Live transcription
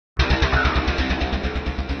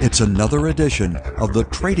It's another edition of the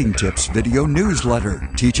Trading Tips video newsletter,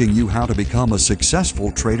 teaching you how to become a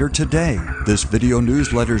successful trader today. This video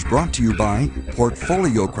newsletter is brought to you by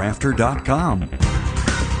PortfolioCrafter.com.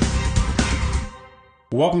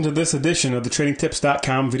 Welcome to this edition of the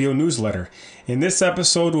TradingTips.com video newsletter. In this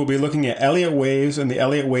episode, we'll be looking at Elliott waves and the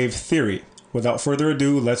Elliott wave theory. Without further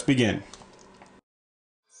ado, let's begin.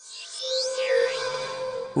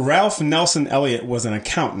 Ralph Nelson Elliott was an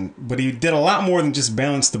accountant, but he did a lot more than just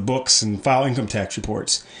balance the books and file income tax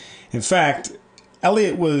reports. In fact,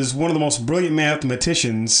 Elliott was one of the most brilliant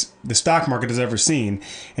mathematicians the stock market has ever seen,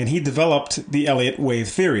 and he developed the Elliott wave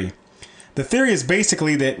theory. The theory is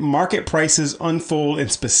basically that market prices unfold in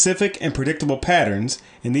specific and predictable patterns,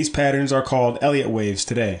 and these patterns are called Elliott waves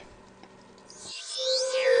today.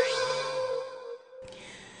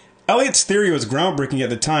 Elliott's theory was groundbreaking at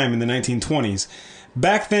the time in the 1920s.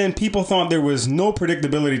 Back then, people thought there was no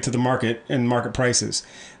predictability to the market and market prices.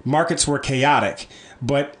 Markets were chaotic,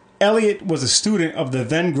 but Elliott was a student of the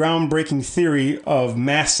then groundbreaking theory of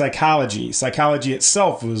mass psychology. Psychology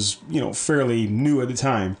itself was, fairly new at the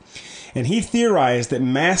time. And he theorized that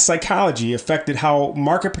mass psychology affected how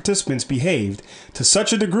market participants behaved to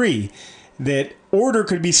such a degree that order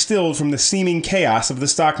could be stilled from the seeming chaos of the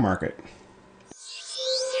stock market.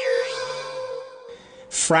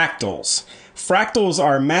 Fractals. Fractals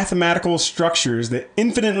are mathematical structures that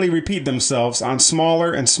infinitely repeat themselves on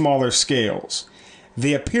smaller and smaller scales.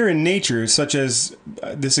 They appear in nature, such as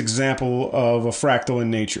this example of a fractal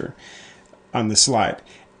in nature on this slide.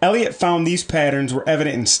 Elliott found these patterns were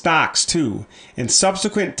evident in stocks too, and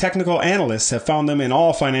subsequent technical analysts have found them in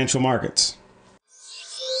all financial markets.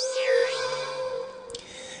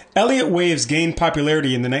 Elliott waves gained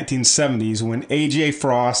popularity in the 1970s when A.J.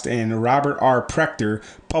 Frost and Robert R. Prechter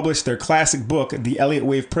published their classic book, The Elliott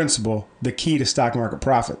Wave Principle, The Key to Stock Market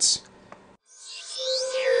Profits.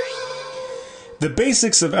 The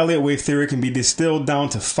basics of Elliott wave theory can be distilled down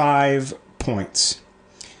to 5 points.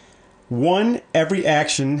 1. Every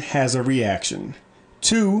action has a reaction.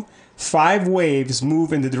 2. 5 waves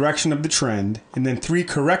move in the direction of the trend, and then 3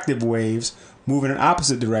 corrective waves move in an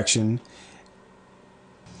opposite direction.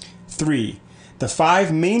 3. The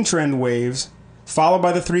 5 main trend waves, followed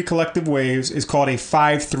by the 3 collective waves, is called a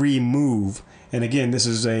 5-3 move. And again, this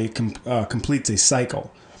is completes a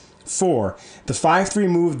cycle. 4. The 5-3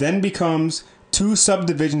 move then becomes 2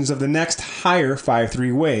 subdivisions of the next higher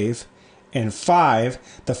 5-3 wave. And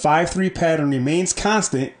 5, the 5-3 pattern remains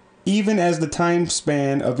constant even as the time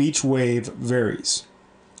span of each wave varies.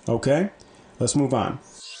 Okay, let's move on.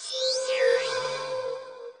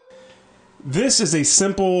 This is a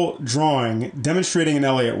simple drawing demonstrating an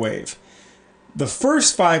Elliott wave. The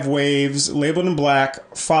first 5 waves, labeled in black,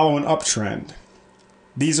 follow an uptrend.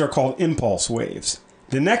 These are called impulse waves.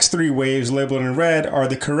 The next 3 waves, labeled in red, are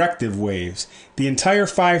the corrective waves. The entire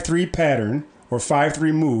 5-3 pattern, or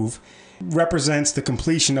 5-3 move, represents the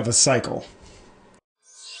completion of a cycle.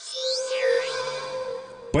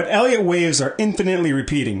 But Elliott waves are infinitely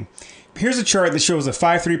repeating. Here's a chart that shows a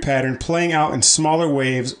 5-3 pattern playing out in smaller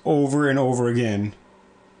waves over and over again.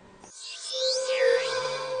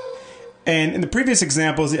 And in the previous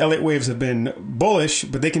examples, the Elliott waves have been bullish,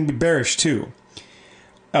 but they can be bearish too.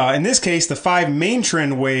 In this case, the 5 main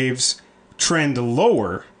trend waves trend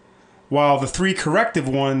lower, while the 3 corrective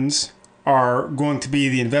ones are going to be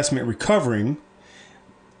the investment recovering,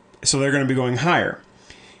 so they're going to be going higher.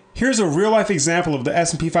 Here's a real-life example of the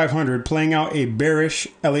S&P 500 playing out a bearish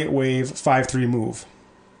Elliott wave 5-3 move.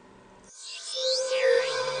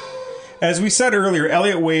 As we said earlier,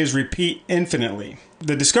 Elliott waves repeat infinitely.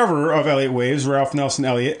 The discoverer of Elliott waves, Ralph Nelson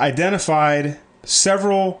Elliott, identified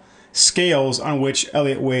several scales on which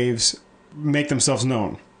Elliott waves make themselves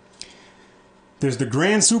known. There's the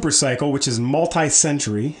grand supercycle, which is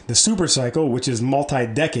multi-century, the supercycle, which is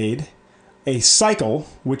multi-decade, a cycle,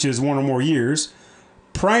 which is 1 or more years,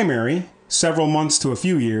 primary, several months to a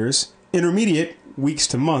few years, intermediate, weeks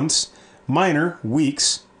to months, minor,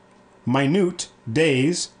 weeks, minute,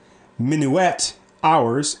 days, minuet,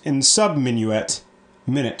 hours, and subminuet,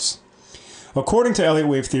 minutes. According to Elliott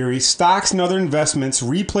wave theory, stocks and other investments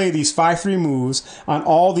replay these 5-3 moves on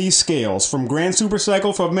all these scales, from grand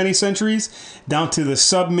supercycle for many centuries down to the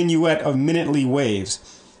subminuet of minutely waves.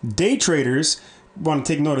 Day traders want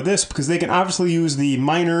to take note of this because they can obviously use the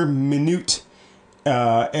minor, minute,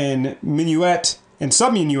 and minuet and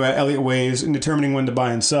subminuet Elliott waves in determining when to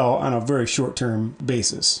buy and sell on a very short-term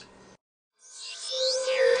basis.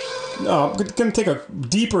 I'm going to take a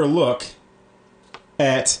deeper look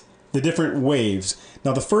at the different waves.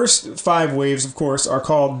 Now, the first 5 waves, of course, are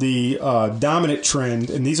called the dominant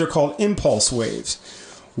trend, and these are called impulse waves.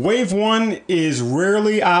 Wave 1 is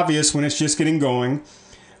rarely obvious when it's just getting going.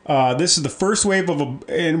 This is the first wave of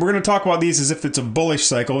and we're going to talk about these as if it's a bullish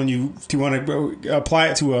cycle, and if you want to apply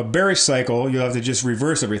it to a bearish cycle, you'll have to just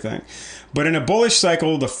reverse everything. But in a bullish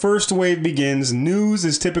cycle, the first wave begins. News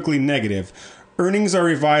is typically negative. Earnings are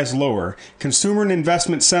revised lower. Consumer and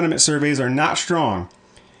investment sentiment surveys are not strong.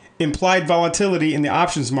 Implied volatility in the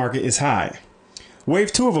options market is high.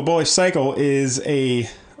 Wave 2 of a bullish cycle is a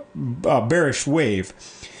bearish wave,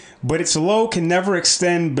 but its low can never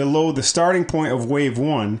extend below the starting point of wave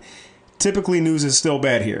 1. Typically, news is still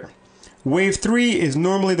bad here. Wave 3 is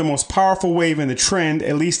normally the most powerful wave in the trend,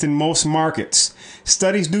 at least in most markets.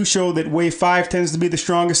 Studies do show that wave 5 tends to be the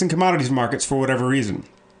strongest in commodities markets for whatever reason.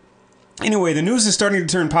 Anyway, the news is starting to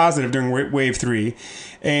turn positive during wave 3,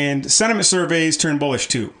 and sentiment surveys turn bullish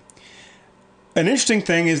too. An interesting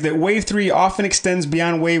thing is that wave 3 often extends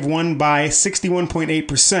beyond wave 1 by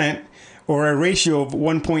 61.8%, or a ratio of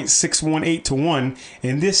 1.618 to 1,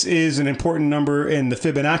 and this is an important number in the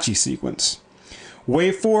Fibonacci sequence.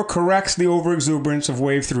 Wave 4 corrects the overexuberance of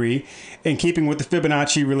wave 3. In keeping with the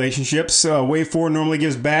Fibonacci relationships, wave 4 normally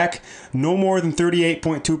gives back no more than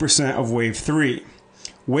 38.2% of wave 3.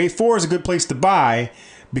 Wave 4 is a good place to buy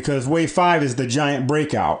because wave 5 is the giant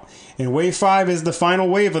breakout, and wave 5 is the final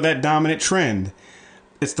wave of that dominant trend.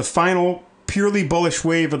 It's the final purely bullish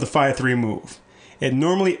wave of the 5-3 move. It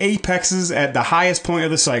normally apexes at the highest point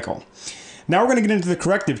of the cycle. Now we're going to get into the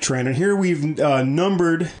corrective trend, and here we've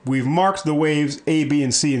marked the waves A, B,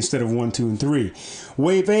 and C instead of 1, 2, and 3.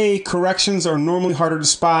 Wave A corrections are normally harder to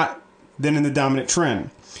spot than in the dominant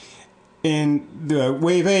trend. In the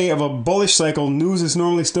wave A of a bullish cycle, news is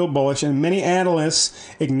normally still bullish, and many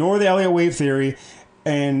analysts ignore the Elliott wave theory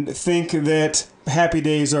and think that happy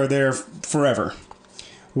days are there forever.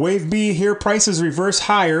 Wave B, here prices reverse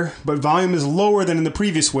higher, but volume is lower than in the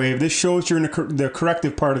previous wave. This shows you're in the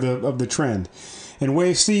corrective part of the trend. And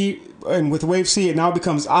with wave C, it now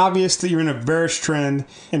becomes obvious that you're in a bearish trend.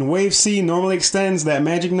 And wave C normally extends that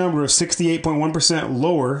magic number of 68.1%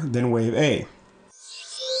 lower than wave A.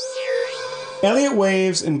 Elliott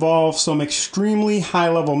waves involve some extremely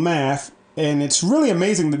high-level math, and it's really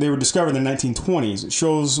amazing that they were discovered in the 1920s. It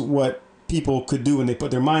shows what people could do when they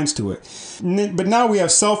put their minds to it. But now we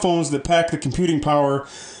have cell phones that pack the computing power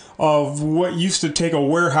of what used to take a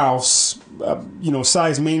warehouse,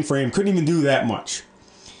 size mainframe. Couldn't even do that much.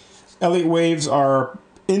 Elliott waves are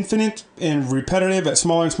infinite and repetitive at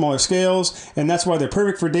smaller and smaller scales, and that's why they're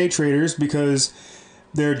perfect for day traders, because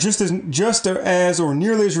they're just as or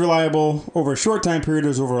nearly as reliable over a short time period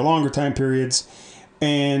as over longer time periods.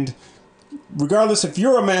 And regardless if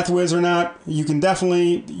you're a math whiz or not, you can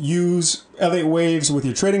definitely use Elliott waves with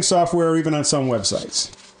your trading software or even on some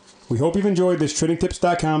websites. We hope you've enjoyed this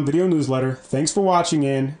TradingTips.com video newsletter. Thanks for watching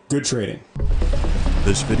and good trading.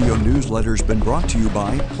 This video newsletter has been brought to you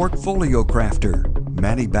by Portfolio Crafter.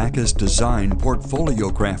 Manny Backus designed Portfolio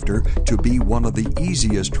Crafter to be one of the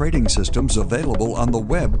easiest trading systems available on the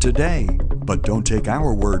web today. But don't take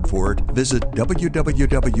our word for it. Visit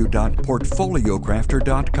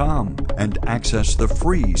www.portfoliocrafter.com and access the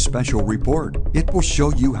free special report. It will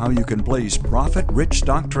show you how you can place profit-rich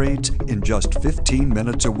stock trades in just 15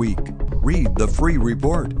 minutes a week. Read the free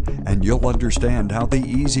report and you'll understand how the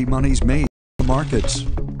easy money's made in the markets.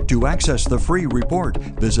 To access the free report,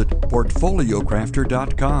 visit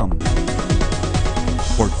portfoliocrafter.com.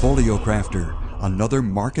 Portfolio Crafter, another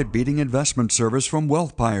market-beating investment service from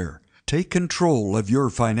Wealthpire. Take control of your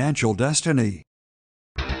financial destiny.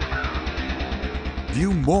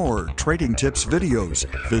 View more Trading Tips videos.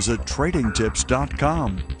 Visit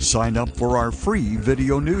tradingtips.com. Sign up for our free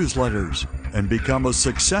video newsletters and become a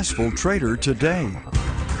successful trader today.